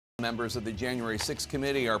Members of the January 6th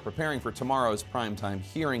committee are preparing for tomorrow's primetime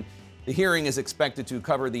hearing. The hearing is expected to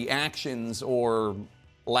cover the actions or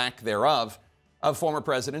lack thereof of former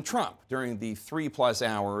President Trump during the 3+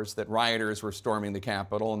 hours that rioters were storming the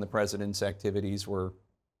Capitol and the president's activities were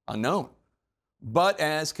unknown. But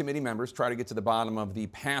as committee members try to get to the bottom of the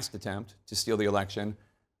past attempt to steal the election,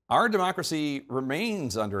 our democracy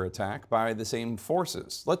remains under attack by the same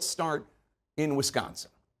forces. Let's start in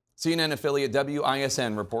Wisconsin. CNN affiliate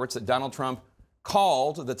WISN reports that Donald Trump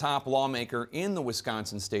called the top lawmaker in the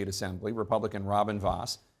Wisconsin State Assembly, Republican Robin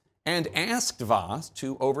Vos, and asked Vos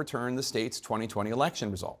to overturn the state's 2020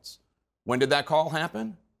 election results. When did that call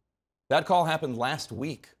happen? That call happened last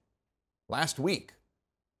week. Last week.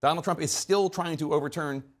 Donald Trump is still trying to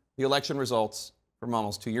overturn the election results from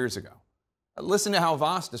almost 2 years ago. Listen to how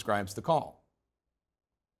Vos describes the call.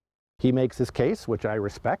 He makes his case, which I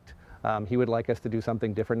respect. He would like us to do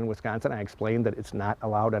something different in Wisconsin. I explained that it's not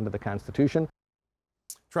allowed under the Constitution.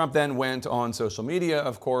 Trump then went on social media,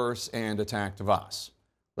 of course, and attacked Vos.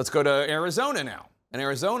 Let's go to Arizona now. In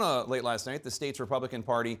Arizona, late last night, the state's Republican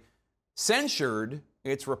Party censured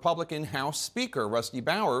its Republican House Speaker, Rusty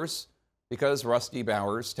Bowers, because Rusty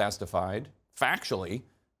Bowers testified factually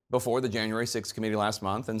before the January 6th committee last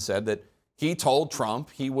month and said that he told Trump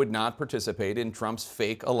he would not participate in Trump's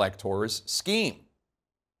fake electors scheme.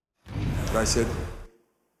 I said,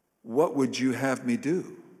 "What would you have me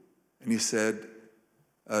do?" And he said,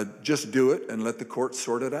 "Just do it and let the court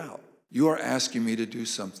sort it out." You are asking me to do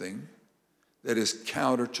something that is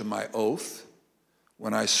counter to my oath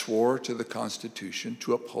when I swore to the Constitution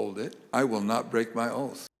to uphold it. I will not break my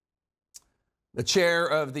oath. The chair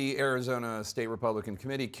of the Arizona State Republican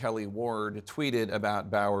Committee, Kelly Ward, tweeted about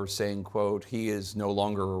Bowers saying, quote, "He is no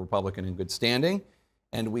longer a Republican in good standing,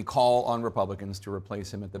 and we call on Republicans to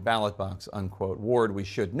replace him at the ballot box," unquote. Ward, we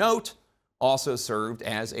should note, also served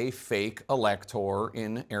as a fake elector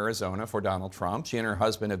in Arizona for Donald Trump. She and her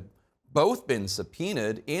husband have both been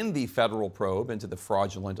subpoenaed in the federal probe into the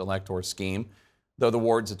fraudulent elector scheme, though the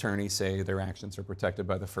Ward's attorneys say their actions are protected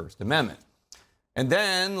by the First Amendment. And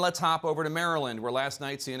then let's hop over to Maryland, where last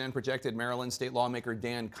night CNN projected Maryland state lawmaker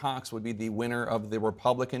Dan Cox would be the winner of the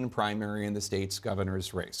Republican primary in the state's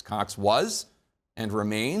governor's race. Cox was and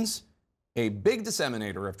remains a big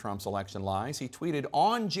disseminator of Trump's election lies. He tweeted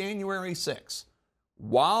on January 6,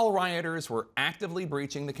 while rioters were actively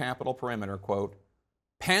breaching the Capitol perimeter, quote,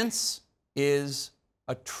 "Pence is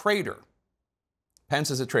a traitor."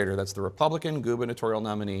 Pence is a traitor. That's the Republican gubernatorial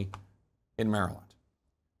nominee in Maryland.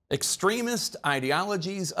 Extremist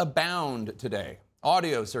ideologies abound today.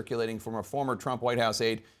 Audio circulating from a former Trump White House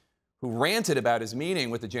aide who ranted about his meeting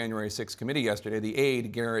with the January 6th committee yesterday. The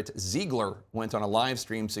aide, Garrett Ziegler, went on a live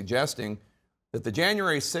stream suggesting that the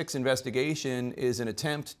January 6th investigation is an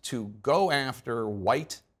attempt to go after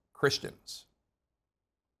white Christians.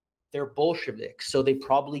 They're Bolsheviks, so they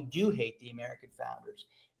probably do hate the American founders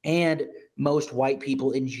and most white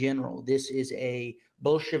people in general. This is a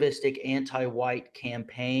Bolshevistic anti-white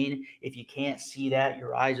campaign. If you can't see that,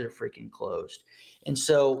 your eyes are freaking closed. And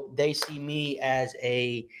so they see me as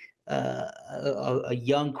a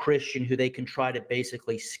young Christian who they can try to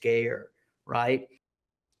basically scare, right?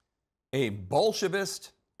 A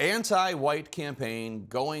Bolshevist anti-white campaign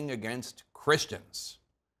going against Christians.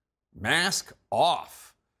 Mask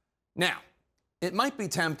off. Now, it might be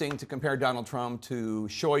tempting to compare Donald Trump to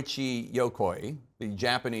Shoichi Yokoi, the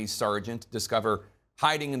Japanese sergeant discovered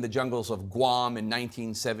hiding in the jungles of Guam in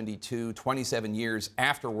 1972, 27 years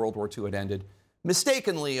after World War II had ended,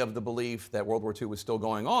 mistakenly of the belief that World War II was still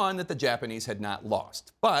going on, that the Japanese had not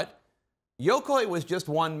lost. But Yokoi was just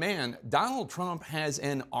one man. Donald Trump has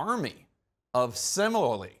an army of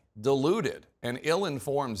similarly deluded and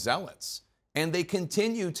ill-informed zealots, and they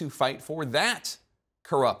continue to fight for that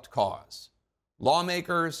corrupt cause.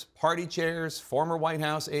 Lawmakers, party chairs, former White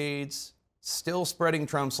House aides, still spreading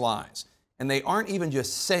Trump's lies. And they aren't even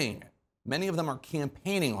just saying it. Many of them are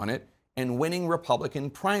campaigning on it and winning Republican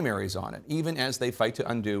primaries on it, even as they fight to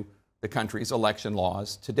undo the country's election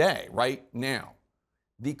laws today, right now.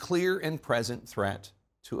 The clear and present threat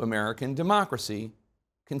to American democracy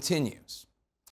continues.